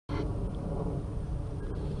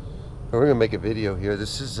We're gonna make a video here.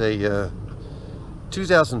 This is a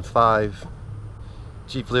 2005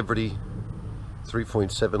 Jeep Liberty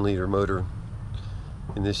 3.7 liter motor.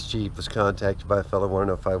 And this Jeep was contacted by a fellow wanting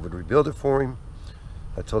to know if I would rebuild it for him.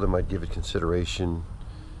 I told him I'd give it consideration,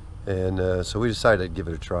 and so we decided I'd give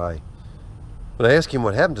it a try. When I asked him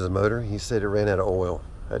what happened to the motor, he said it ran out of oil.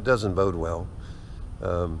 That doesn't bode well.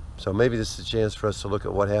 So maybe this is a chance for us to look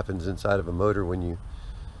at what happens inside of a motor when you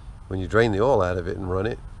drain the oil out of it and run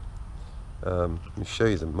it. Let me show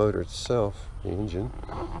you the motor itself, the engine.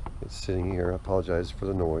 It's sitting here. I apologize for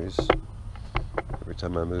the noise. Every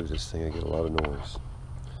time I move this thing I get a lot of noise.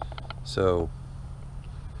 So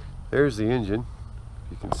there's the engine.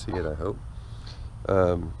 You can see it, I hope.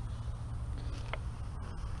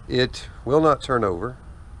 It will not turn over.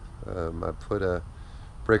 I put a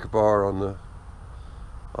breaker bar on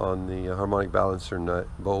the harmonic balancer nut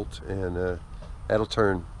bolt, and that'll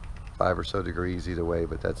turn 5 or so degrees either way,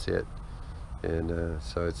 but that's it. And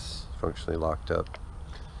so it's functionally locked up.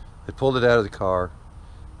 I pulled it out of the car,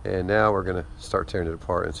 and now we're going to start tearing it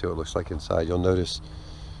apart and see what it looks like inside. You'll notice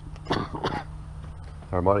the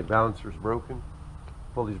harmonic balancer is broken.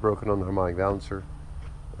 Pulley's broken on the harmonic balancer.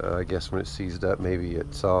 I guess when it seized up, maybe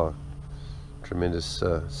it saw tremendous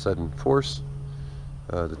sudden force.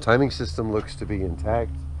 The timing system looks to be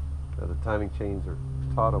intact. The timing chains are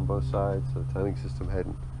taut on both sides, so the timing system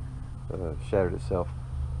hadn't shattered itself.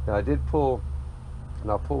 Now I did pull, and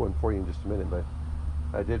I'll pull one for you in just a minute, but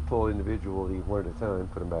I did pull individually one at a time,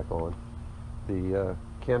 put them back on. The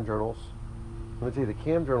cam journals. Let me tell you, the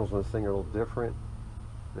cam journals on this thing are a little different.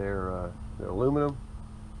 They're aluminum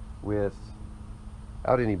without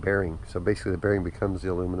any bearing. So basically the bearing becomes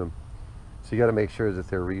the aluminum. So you got to make sure that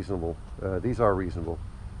they're reasonable. These are reasonable.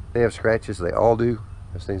 They have scratches, they all do.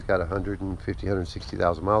 This thing's got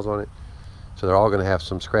 160,000 miles on it. So they're all going to have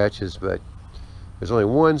some scratches, but there's only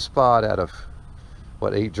one spot out of,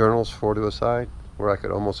 what, 8 journals, 4 to a side, where I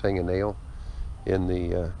could almost hang a nail in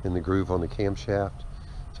the groove on the camshaft.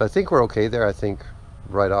 So I think we're okay there. I think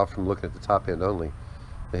right off from looking at the top end only,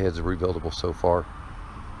 the heads are rebuildable so far.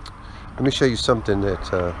 Let me show you something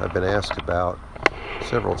that I've been asked about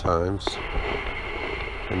several times,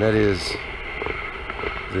 and that is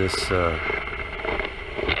this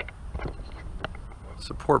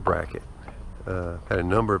support bracket. Had a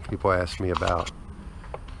number of people ask me about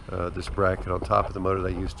this bracket on top of the motor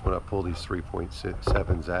that I used when I pull these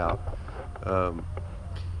 3.7s out.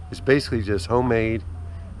 It's basically just homemade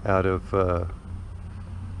out of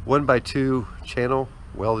 1x2 channel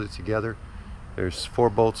welded together. There's 4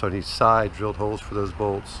 bolts on each side, drilled holes for those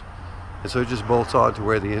bolts, and so it just bolts on to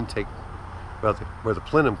where the intake, well, where the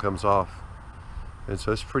plenum comes off. And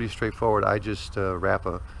so it's pretty straightforward. I just wrap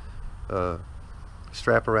a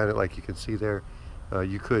strap around it like you can see there.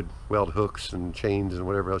 You could weld hooks and chains and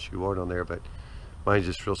whatever else you want on there, but mine's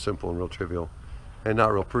just real simple and real trivial and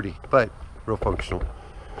not real pretty, but real functional.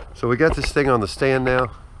 So we got this thing on the stand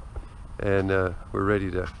now, and we're ready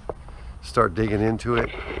to start digging into it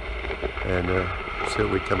and see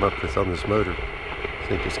what we come up with on this motor. I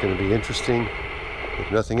think it's going to be interesting, if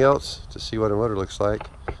nothing else, to see what a motor looks like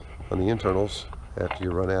on the internals after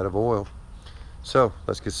you run out of oil. So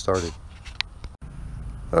let's get started.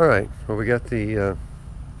 Alright, well, we got the,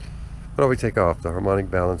 what do we take off? The harmonic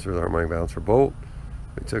balancer bolt.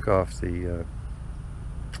 We took off the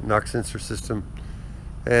knock sensor system,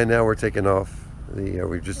 and now we're taking off the,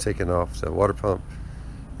 we've just taken off the water pump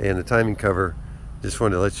and the timing cover. Just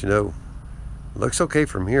wanted to let you know, it looks okay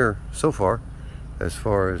from here so far as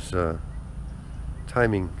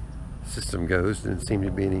timing system goes. Didn't seem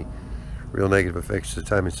to be any real negative effects to the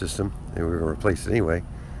timing system, and we were going to replace it anyway,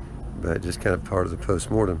 but just kind of part of the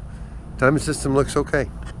post-mortem. Timing system looks okay.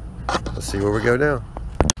 Let's see where we go now.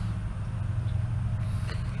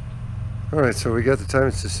 Alright, so we got the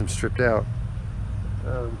timing system stripped out.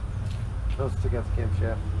 Also took out the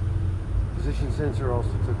camshaft. Position sensor, also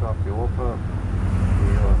took off the oil pump,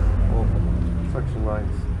 the oil suction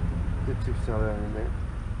lines. Did 2 still out in there.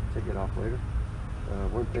 Take it off later.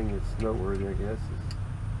 One thing that's noteworthy, I guess, is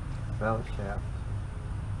balance shaft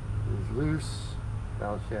is loose.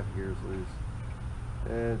 Balance shaft gear is loose,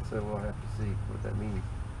 and so we'll have to see what that means.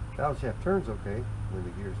 Balance shaft turns okay when the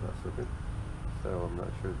gear's not slipping, so I'm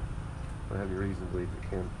not sure. I don't have any reason to believe the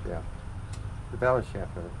camshaft, the balance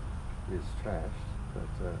shaft is trashed, but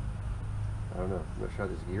I don't know. I'm not sure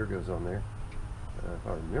how this gear goes on there. If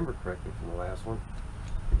I remember correctly from the last one,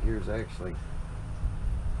 the gear is actually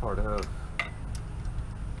part of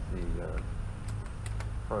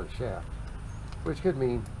the shaft, which could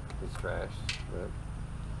mean it's trashed, but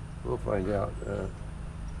we'll find out.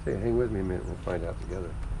 Hang with me a minute, we'll find out together.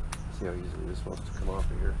 See how easily this wants to come off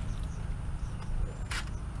of here.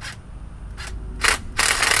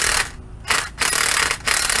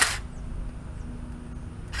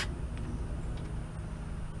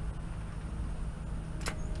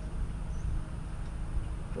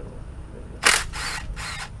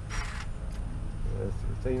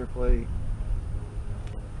 Container plate.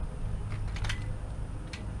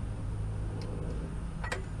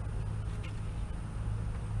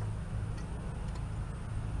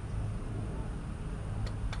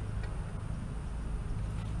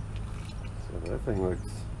 So that thing looks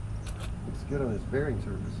good on its bearing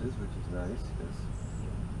surfaces, which is nice because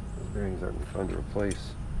those bearings aren't fun to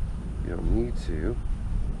replace. You don't need to.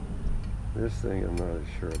 This thing I'm not as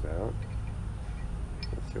sure about.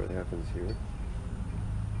 Let's see what happens here.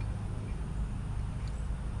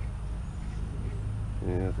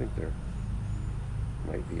 Yeah, I think there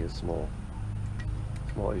might be a small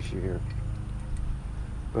issue here.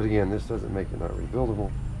 But again, this doesn't make it not rebuildable.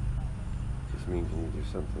 It just means you need to do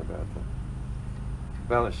something about the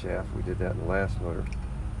balance shaft. We did that in the last motor.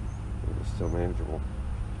 It was still manageable.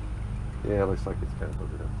 Yeah, it looks like it's kind of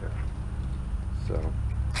boogered up there. So,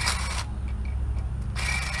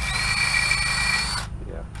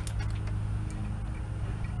 yeah.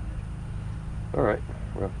 All right,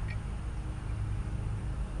 well,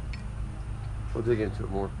 we'll dig into it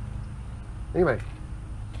more. Anyway,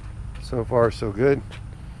 so far so good.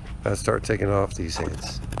 Let's start taking off these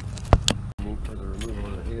heads. For the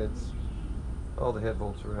removal of the heads, all the head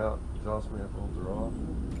bolts are out, exhaust manifolds are off,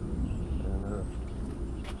 and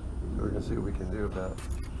we're going to see what we can do about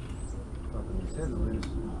popping these heads loose.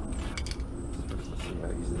 First, let's see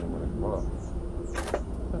how easy they want to come off.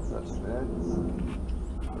 That's not too bad.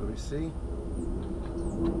 What do we see?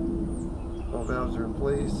 All valves are in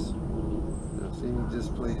place. Don't see any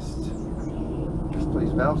displaced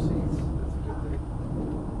valve seats. That's a good thing.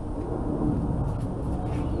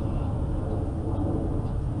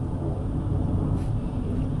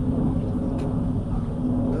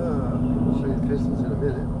 I'll show you the pistons in a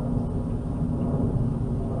minute.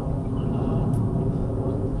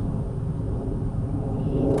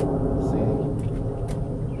 See,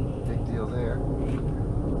 big deal there.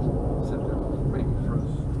 Except they're maybe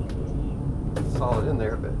froze solid in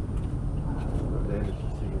there, but no damage to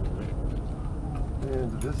see anyway. And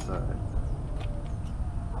to this side.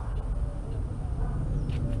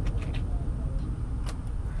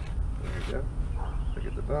 There we go. Look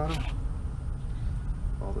at the bottom.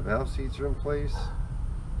 All the valve seats are in place.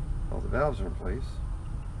 All the valves are in place.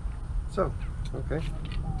 So, okay.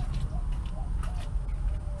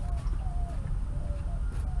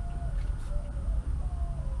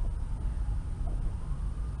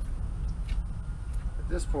 At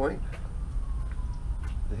this point,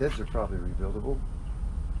 the heads are probably rebuildable.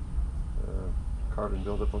 Carbon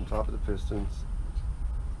buildup on top of the pistons.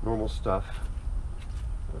 Normal stuff.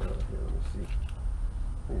 Here, let me see.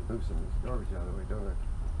 I need to move some of this garbage out of the way, don't I?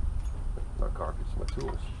 Not garbage, my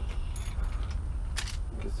tools.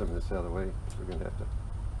 Get some of this out of the way. We're going to have to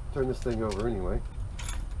turn this thing over anyway.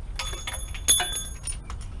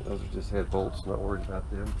 Those are just head bolts, not worried about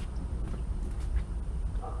them.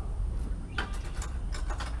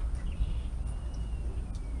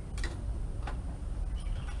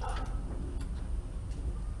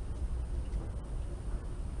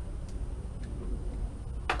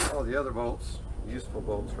 All the other bolts, useful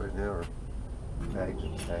bolts right now, are tagged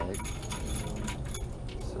and tagged.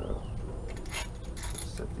 So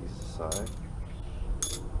let's set these aside.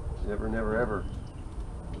 Never ever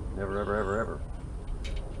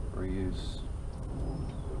reuse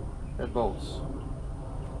head bolts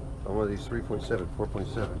on one of these 3.7,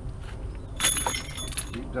 4.7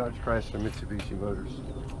 Jeep, Dodge, Chrysler, Mitsubishi motors.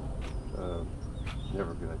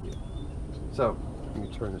 Never a good idea. So let me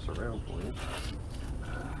turn this around for you.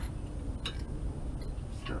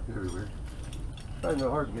 Stuff everywhere. I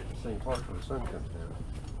know hard to get the same part when the sun comes down.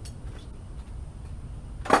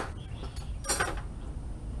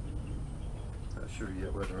 Not sure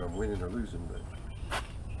yet whether I'm winning or losing, but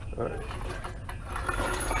all right.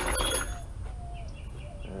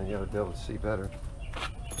 And you gotta be able to see better.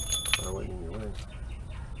 I wasn't in your way.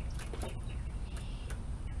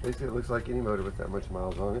 Basically, it looks like any motor with that much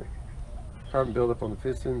miles on it. Carbon buildup on the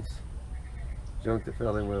pistons. Junk that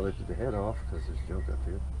fell in when I lifted the head off, because there's junk up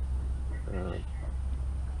here.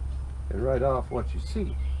 And right off, what you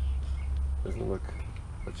see doesn't look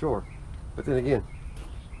a chore. But then again,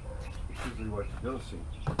 it's usually what you don't see.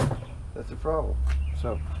 That's a problem.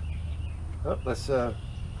 So, let's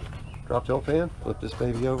drop the oil pan, flip this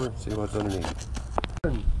baby over, and see what's underneath. I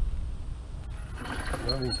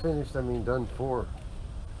mean finished, I mean done for.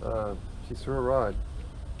 She threw a rod.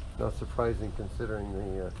 Not surprising considering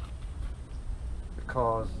the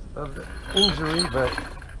cause of the injury, but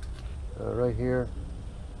right here,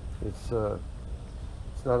 it's not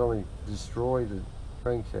only destroyed the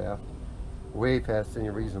crankshaft way past any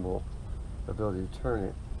reasonable ability to turn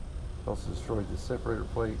it, it also destroyed the separator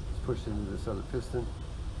plate. It's pushed into this other piston,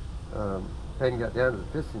 Hadn't got down to the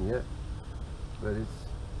piston yet, but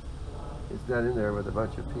it's done in there with a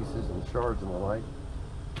bunch of pieces and shards and the like.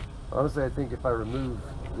 Honestly, I think if I remove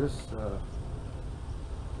this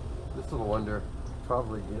little wonder,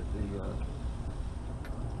 probably get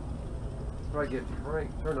the crank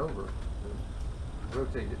turn over,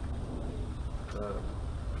 rotate it.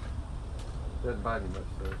 Doesn't bite me much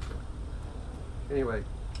though. So. Anyway,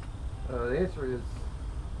 the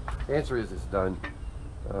answer is it's done.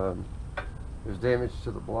 There's damage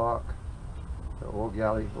to the block. The oil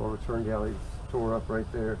return galley tore up right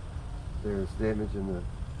there. There's damage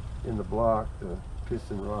in the block. The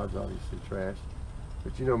piston rod's obviously trashed.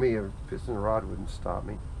 But you know me, a piston rod wouldn't stop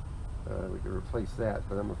me. We could replace that,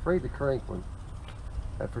 but I'm afraid the crank one,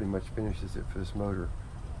 that pretty much finishes it for this motor.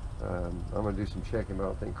 I'm going to do some checking, but I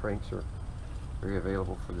don't think cranks are very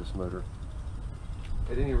available for this motor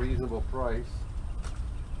at any reasonable price.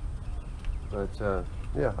 But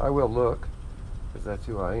yeah, I will look, because that's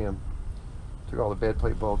who I am. Took all the bed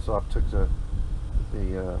plate bolts off, took the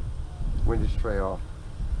windage tray off.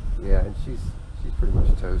 Yeah, and she's pretty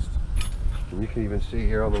much toast. And you can even see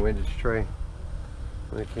here on the windage tray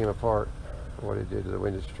when it came apart what it did to the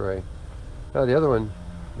windage tray. Now the other one,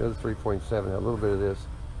 the other 3.7, had a little bit of this.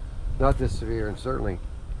 Not this severe, and certainly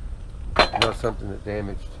not something that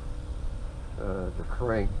damaged the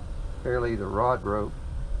crank. Apparently the rod broke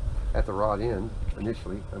at the rod end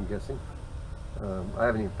initially, I'm guessing. I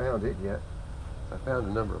haven't even found it yet. I found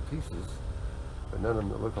a number of pieces, but none of them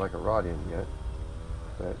that look like a rod end yet.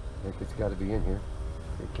 But I think it's got to be in here.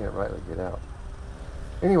 It can't rightly get out.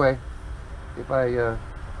 Anyway, if I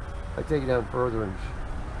take it down further and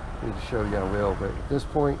need to show you, I will. But at this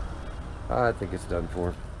point, I think it's done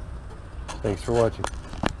for. Thanks for watching.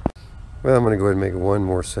 Well, I'm going to go ahead and make one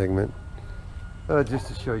more segment just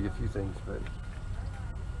to show you a few things. But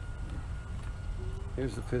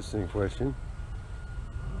here's the piston in question.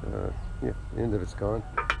 Yeah, the end of it's gone.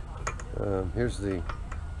 Here's the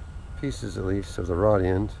pieces, at least, of the rod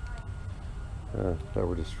end that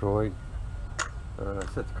were destroyed. I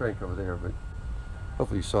set the crank over there, but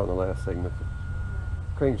hopefully you saw it in the last segment. The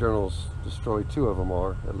crank journals destroyed, 2 of them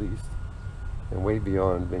are, at least, and way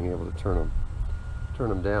beyond being able to turn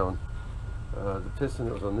them down. The piston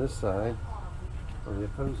that was on this side, or the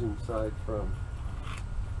opposing side from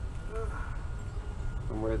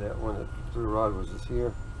where that one that threw rod was, is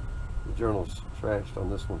here. The journal's trashed on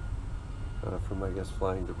this one from, I guess,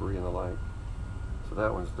 flying debris and the like. So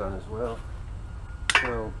that one's done as well.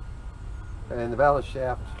 So, and the balance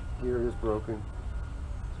shaft here is broken.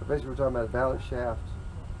 So basically we're talking about a balance shaft,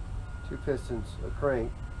 2 pistons, a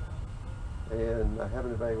crank, and I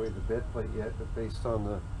haven't evaluated the bed plate yet, but based on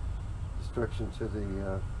the destruction to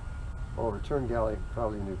the oil return galley,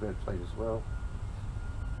 probably a new bed plate as well.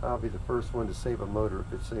 I'll be the first one to save a motor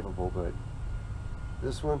if it's savable, but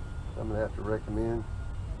this one I'm going to have to recommend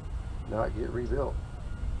not get rebuilt.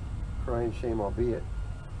 Crying shame albeit.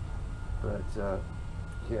 But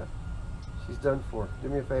yeah, she's done for. Do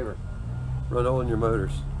me a favor. Run oil in your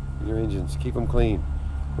motors, in your engines. Keep them clean.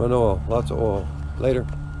 Run oil, lots of oil. Later.